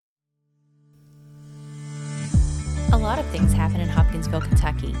lot of things happen in Hopkinsville,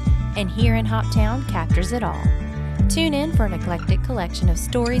 Kentucky, and Here in Hoptown captures it all. Tune in for an eclectic collection of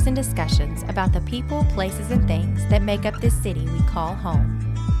stories and discussions about the people, places, and things that make up this city we call home.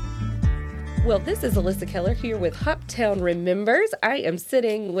 Well, this is Alissa Keller here with Hoptown Remembers. I am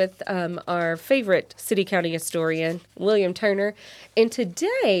sitting with our favorite city-county historian, William Turner, and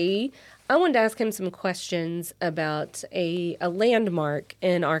today I wanted to ask him some questions about a landmark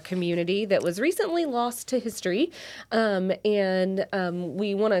in our community that was recently lost to history, and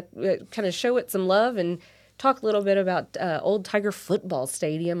we want to kind of show it some love and talk a little bit about Old Tiger Football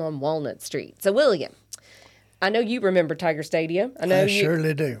Stadium on Walnut Street. So, William, I know you remember Tiger Stadium. I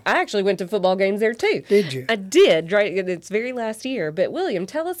surely do. I actually went to football games there, too. Did you? I did, right? It's very last year. But, William,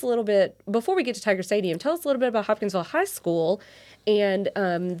 tell us a little bit, before we get to Tiger Stadium, tell us a little bit about Hopkinsville High School and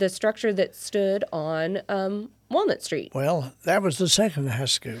the structure that stood on Walnut Street. Well, that was the second high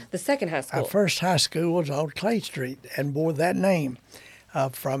school. The second high school. Our first high school was on Clay Street and bore that name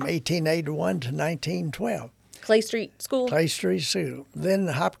from 1881 to 1912. Clay Street School? Clay Street School. Then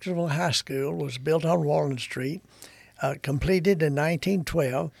the Hopkinsville High School was built on Walnut Street, completed in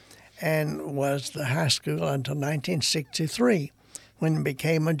 1912, and was the high school until 1963, when it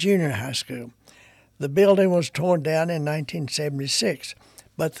became a junior high school. The building was torn down in 1976,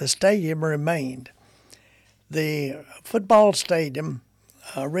 but the stadium remained. The football stadium,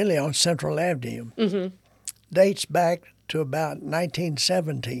 really on Central Avenue, dates back to about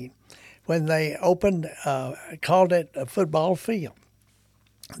 1917, when they opened, called it a football field.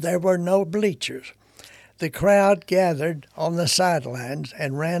 There were no bleachers. The crowd gathered on the sidelines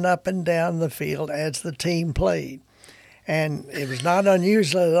and ran up and down the field as the team played. And it was not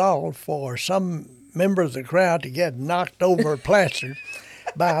unusual at all for some member of the crowd to get knocked over or plastered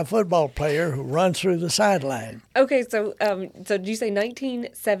by a football player who runs through the sideline. Okay, so did you say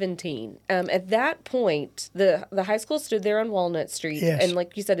 1917? At that point, the high school stood there on Walnut Street, yes. And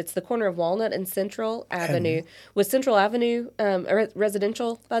like you said, it's the corner of Walnut and Central Avenue. Was Central Avenue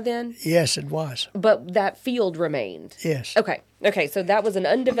residential by then? Yes, it was. But that field remained? Yes. Okay, so that was an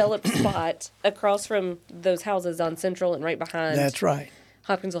undeveloped spot across from those houses on Central and right behind. That's right.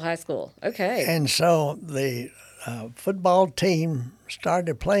 Hopkinsville High School. Okay. And so the football team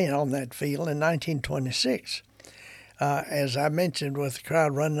started playing on that field in 1926, as I mentioned, with the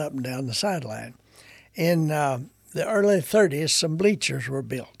crowd running up and down the sideline. In the early 30s, some bleachers were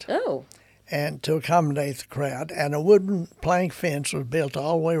built. Oh. And to accommodate the crowd, and a wooden plank fence was built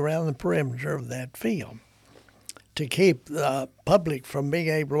all the way around the perimeter of that field to keep the public from being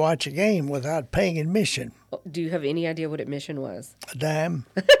able to watch a game without paying admission. Do you have any idea what admission was? A dime.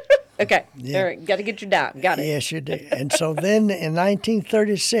 Okay. Yeah. All right. Got to get your dime. Got it. Yes, you do. And so then in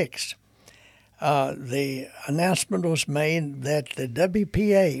 1936, the announcement was made that the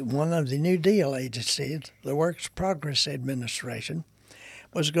WPA, one of the New Deal agencies, the Works Progress Administration,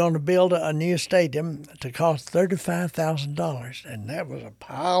 was going to build a new stadium to cost $35,000. And that was a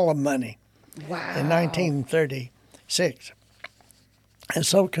pile of money. Wow. In 1936. And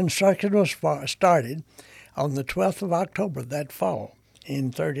so construction was started on the 12th of October that fall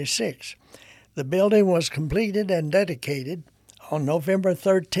in 36. The building was completed and dedicated on November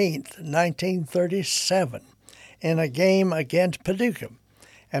 13th, 1937, in a game against Paducah.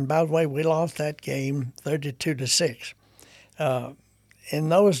 And by the way, we lost that game 32-6. In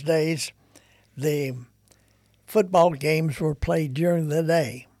those days, the football games were played during the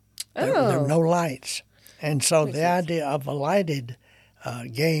day. There were no lights. And so the idea of a lighted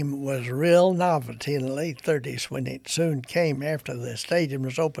game was a real novelty in the late 30s when it soon came after the stadium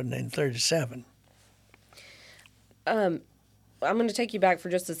was opened in 37. I'm going to take you back for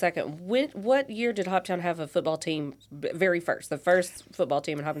just a second. What year did Hoptown have a football team very first, the first football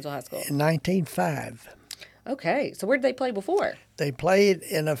team in Hopkinsville High School? In 1905. Okay, so where did they play before? They played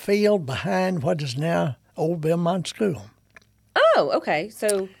in a field behind what is now Old Belmont School. Oh, okay,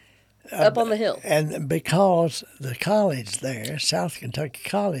 so up on the hill. And because the college there, South Kentucky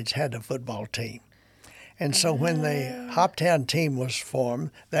College, had a football team. And so when the Hoptown team was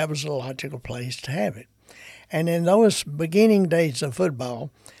formed, that was a logical place to have it. And in those beginning days of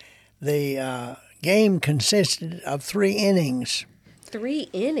football, the game consisted of 3 innings. 3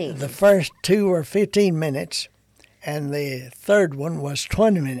 innings? The first 2 were 15 minutes, and the third one was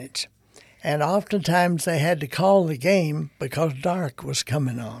 20 minutes. And oftentimes they had to call the game because dark was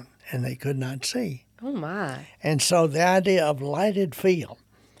coming on, and they could not see. Oh, my. And so the idea of lighted field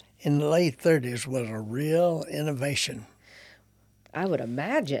in the late 30s was a real innovation. I would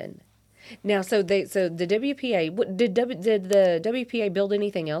imagine. Now, so the WPA, did the WPA build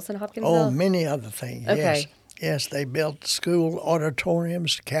anything else in Hopkinsville? Oh, many other things, okay. Yes, they built school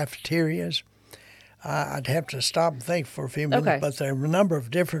auditoriums, cafeterias, I'd have to stop and think for a few minutes, Okay. but there are a number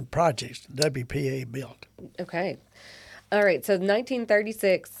of different projects WPA built. Okay. All right. So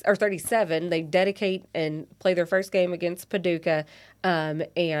 1936 or 37, they dedicate and play their first game against Paducah.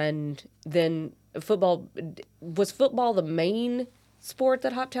 And then was football the main sport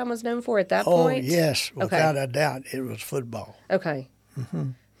that Hoptown was known for at that Oh, point? yes, Okay. without a doubt, it was football. Okay.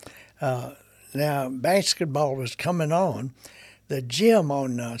 Now, basketball was coming on. The gym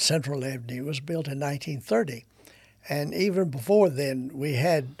on Central Avenue was built in 1930. And even before then, we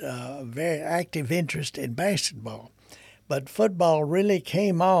had a very active interest in basketball. But football really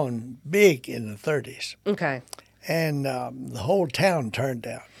came on big in the 30s. Okay. And the whole town turned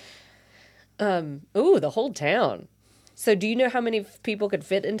out. Ooh, the whole town. So do you know how many people could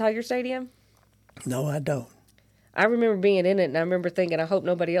fit in Tiger Stadium? No, I don't. I remember being in it, and I remember thinking, I hope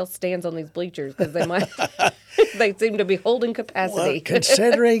nobody else stands on these bleachers because they might. They seem to be holding capacity.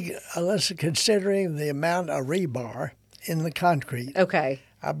 Well, considering the amount of rebar in the concrete, Okay.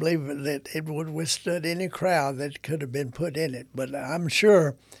 I believe that it would withstood any crowd that could have been put in it. But I'm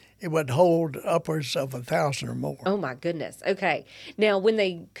sure it would hold upwards of 1,000 or more. Oh my goodness. Okay. Now, when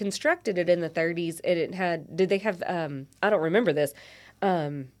they constructed it in the 30s, did they have? I don't remember this.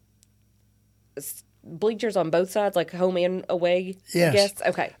 Bleachers on both sides, like home and away. Yes. I guess?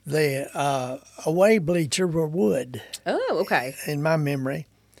 Okay. The away bleacher were wood, Oh, okay. in my memory.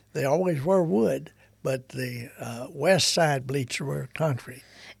 They always were wood, but the west side bleacher were concrete.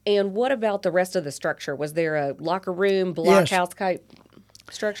 And what about the rest of the structure? Was there a locker room, Yes. blockhouse type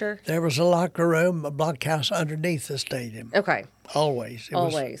structure? There was a locker room, a blockhouse underneath the stadium. Okay. Always. It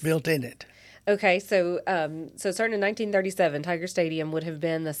Always. was built in it. Okay, so starting in 1937, Tiger Stadium would have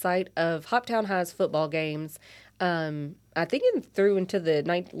been the site of Hoptown High's football games. I think through into the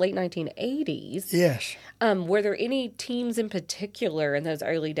late 1980s. Yes. Were there any teams in particular in those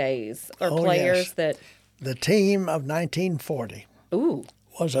early days or Oh, players yes. that? The team of 1940 Ooh,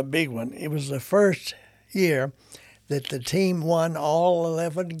 was a big one. It was the first year that the team won all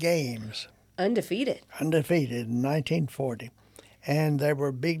 11 games, undefeated. undefeated in 1940. And there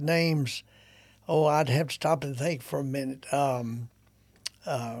were big names. Oh, I'd have to stop and think for a minute.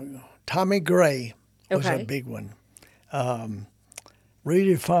 Tommy Gray was Okay. a big one.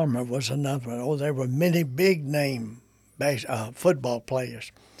 Rudy Farmer was another one. Oh, there were many big name football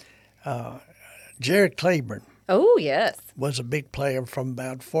players. Jared Claiborne Oh yes. was a big player from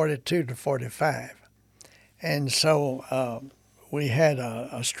about 42 to 45. And so we had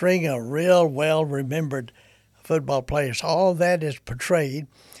a string of real well-remembered football players. All that is portrayed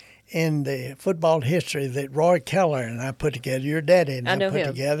in the football history that Roy Keller and I put together, your daddy and I I know put him.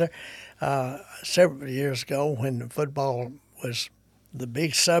 together several years ago when football was the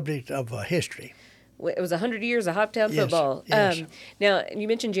big subject of history. It was 100 years of Hoptown Yes, football. yes. Now, you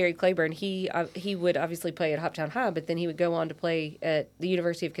mentioned Jerry Claiborne. He would obviously play at Hoptown High, but then he would go on to play at the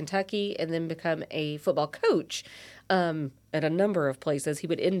University of Kentucky and then become a football coach at a number of places. He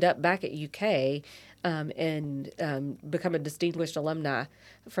would end up back at UK and become a distinguished alumni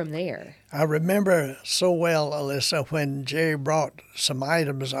from there. I remember so well, Alissa, when Jerry brought some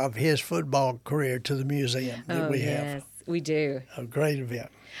items of his football career to the museum that we have. Yes, we do. A great event.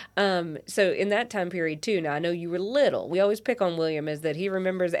 So in that time period too, now I know you were little. We always pick on William is that he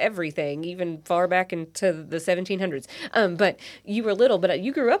remembers everything, even far back into the 1700s. But you were little, but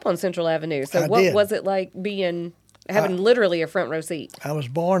you grew up on Central Avenue. So I what did. was it like having literally a front row seat? I was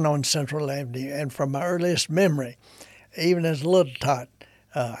born on Central Avenue, and from my earliest memory, even as a little tot,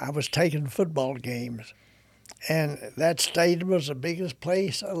 I was taking football games. And that stadium was the biggest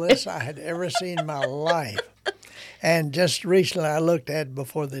place, Alissa, I had ever seen in my life. And just recently I looked at it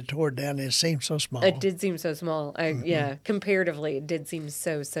before they tore it down. It seemed so small. It did seem so small. Yeah, comparatively, it did seem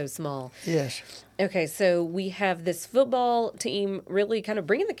so small. Yes. Okay, so we have this football team really kind of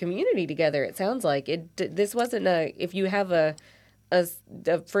bringing the community together. It sounds like this wasn't if you have a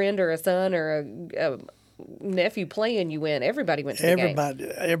friend or a son or a nephew playing, you went. Everybody went to the game.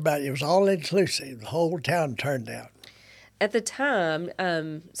 Everybody. It was all inclusive. The whole town turned out. At the time,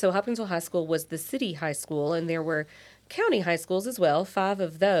 so Hopkinsville High School was the city high school, and there were county high schools as well. 5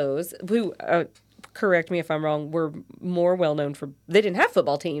 of those, who, correct me if I'm wrong, were more well known for. They didn't have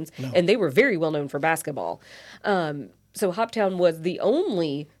football teams, and they were very well known for basketball. So Hoptown was the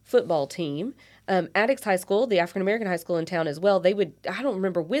only football team. Addicts High School, the African American high school in town as well, I don't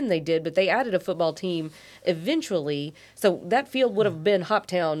remember when they did, but they added a football team eventually. So that field would have been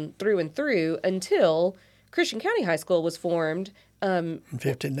Hoptown through and through until Christian County High School was formed. In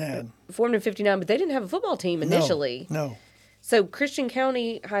 59. Formed in 59, but they didn't have a football team initially. No. So Christian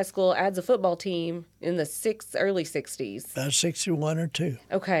County High School adds a football team in the early 60s. 61 or 2.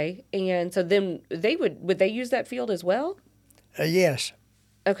 Okay. And so then would they use that field as well? Yes.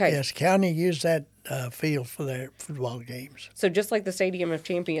 Okay. Yes, county used that field for their football games. So just like the Stadium of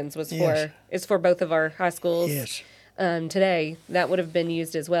Champions was Yes. it's for both of our high schools. Yes. Today, that would have been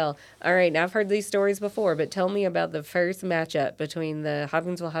used as well. All right, now I've heard these stories before, but tell me about the first matchup between the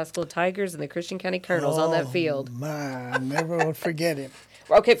Hopkinsville High School Tigers and the Christian County Colonels on that field. My, I never will forget it.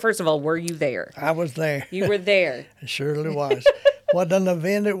 Okay, first of all, were you there? I was there. You were there. It surely was. What an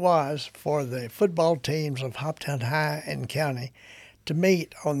event it was for the football teams of Hoptown High and County to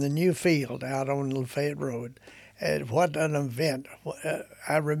meet on the new field out on Lafayette Road. And what an event.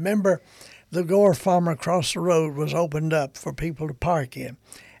 I remember the Gore Farm across the road was opened up for people to park in.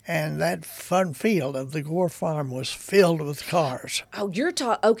 And that front field of the Gore Farm was filled with cars. Oh, you're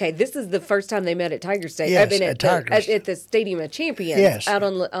talking. Okay, this is the first time they met at Tiger Stadium. Yes, I mean, at Tigers. at the Stadium of Champions. Yes. Out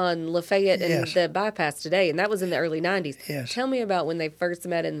on Lafayette and Yes. the bypass today, and that was in the early 90s. Yes. Tell me about when they first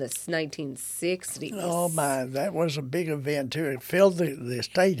met in the 1960s. Oh, my, that was a big event, too. It filled the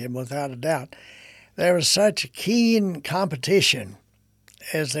stadium without a doubt. There was such a keen competition,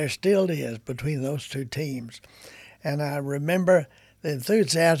 as there still is, between those two teams. And I remember the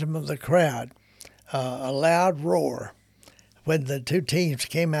enthusiasm of the crowd, a loud roar when the two teams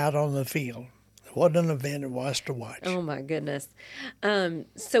came out on the field. What an event it was to watch. Oh my goodness! Over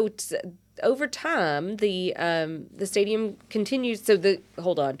time, the stadium continues.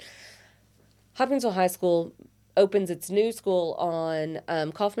 Hold on. Hopkinsville High School opens its new school on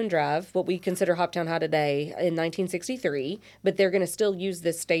Kaufman Drive, what we consider Hoptown High today, in 1963. But they're going to still use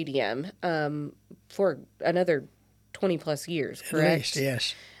this stadium for another 20 plus years. Correct? At least,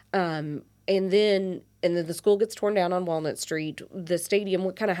 yes. And then the school gets torn down on Walnut Street. The stadium,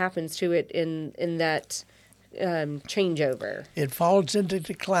 what kind of happens to it in that changeover? It falls into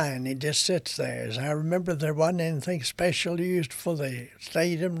decline. It just sits there. As I remember, there wasn't anything special used for the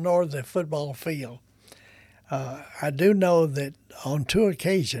stadium nor the football field. I do know that on 2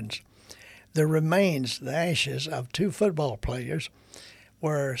 occasions, the remains, the ashes of 2 football players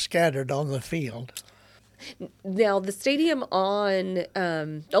were scattered on the field. Now, the stadium on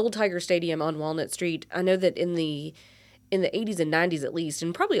Old Tiger Stadium on Walnut Street, I know that in the 80s and 90s at least,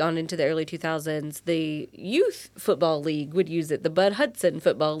 and probably on into the early 2000s, the Youth Football League would use it. The Bud Hudson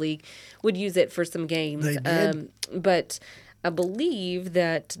Football League would use it for some games. They did. But I believe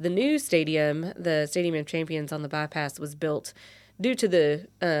that the new stadium, the Stadium of Champions on the bypass, was built due to the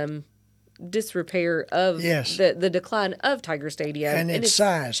disrepair of Yes. the decline of Tiger Stadium. And its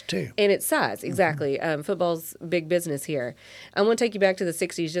size, too. And its size, exactly. Football's big business here. I want to take you back to the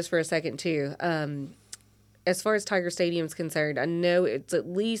 60s just for a second, too. As far as Tiger Stadium's concerned, I know it's at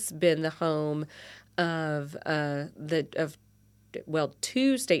least been the home of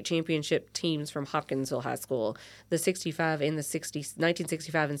 2 state championship teams from Hopkinsville High School, the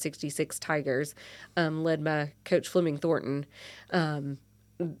 1965 and 66 Tigers, led by Coach Fleming Thornton.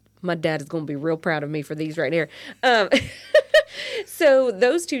 My dad is going to be real proud of me for these right here. So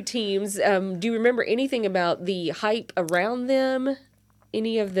those 2 teams, do you remember anything about the hype around them?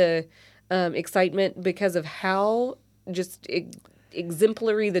 Any of the excitement because of how just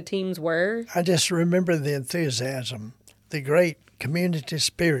exemplary the teams were? I just remember the enthusiasm, the great community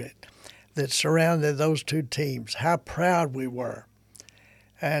spirit that surrounded those 2 teams, how proud we were,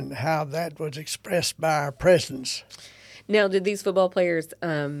 and how that was expressed by our presence. Now, did these football players,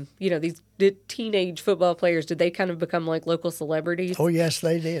 these teenage football players, did they kind of become like local celebrities? Oh, yes,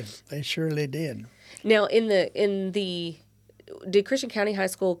 they did. They surely did. Now, did Christian County High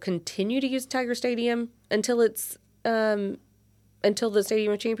School continue to use Tiger Stadium until the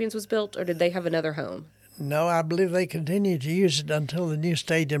Stadium of Champions was built, or did they have another home? No, I believe they continued to use it until the new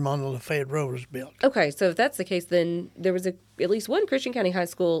stadium on the Lafayette Road was built. Okay, so if that's the case, then there was at least one Christian County High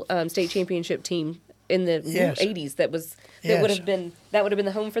School state championship team in the 80s that would have been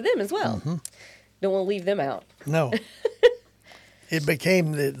the home for them as well. Mm-hmm. Don't want to leave them out. No. It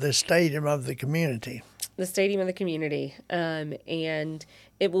became the stadium of the community. The stadium of the community, and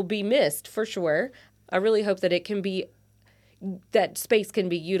it will be missed for sure. I really hope that that space can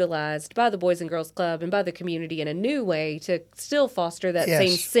be utilized by the Boys and Girls Club and by the community in a new way to still foster that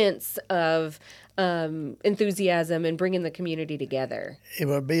same sense of enthusiasm and bringing the community together. It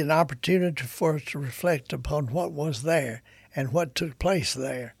would be an opportunity for us to reflect upon what was there and what took place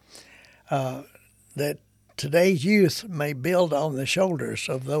there. That today's youth may build on the shoulders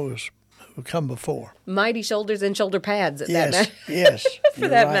of those who come before. Mighty shoulders and shoulder pads. Yes, yes. For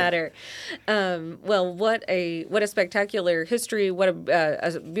that matter. Well, what a spectacular history! What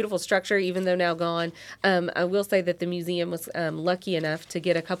a beautiful structure, even though now gone. I will say that the museum was lucky enough to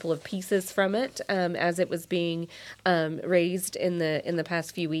get a couple of pieces from it as it was being raised in the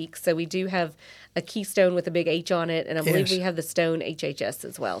past few weeks. So we do have a keystone with a big H on it, and I believe we have the stone HHS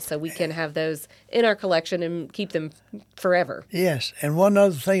as well. So we can have those in our collection and keep them forever. Yes, and one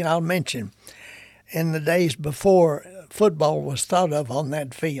other thing I'll mention. In the days before football was thought of on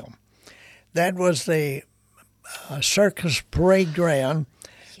that field, that was the circus parade ground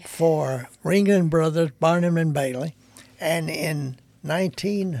for Ringling Brothers, Barnum and Bailey. And in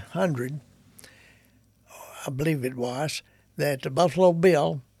 1900, I believe it was, that the Buffalo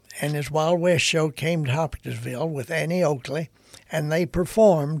Bill and his Wild West show came to Hopkinsville with Annie Oakley, and they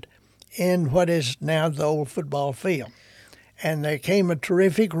performed in what is now the old football field. And there came a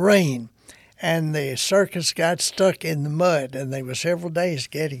terrific rain, and the circus got stuck in the mud, and they were several days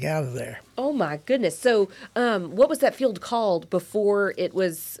getting out of there. Oh, my goodness. So what was that field called before it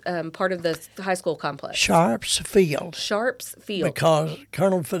was part of the high school complex? Sharp's Field. Sharp's Field. Because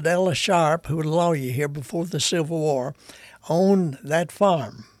Colonel Fidelis Sharp, who was a lawyer here before the Civil War, owned that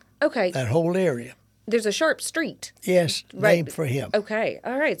farm. Okay. That whole area. There's a Sharp Street. Yes, named for him. Okay.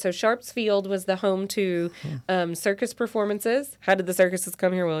 All right. So Sharp's Field was the home to circus performances. How did the circuses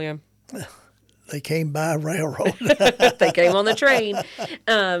come here, William? They came by railroad. They came on the train.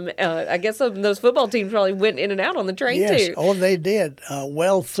 I guess those football teams probably went in and out on the train, too. Yes, oh, they did.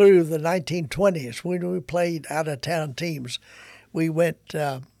 Well through the 1920s, when we played out-of-town teams, we went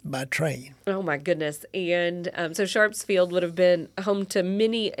by train. Oh, my goodness. And so Sharp's Field would have been home to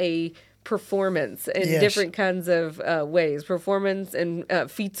many a performance in different kinds of ways. Performance and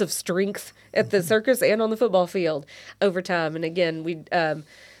feats of strength at the circus and on the football field over time. And again, we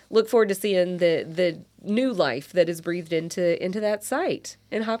look forward to seeing the new life that is breathed into that site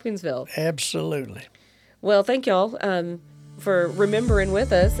in Hopkinsville. Absolutely. Well, thank y'all for remembering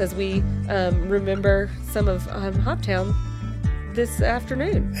with us as we remember some of Hoptown this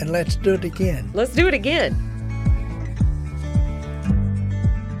afternoon. And let's do it again. Let's do it again.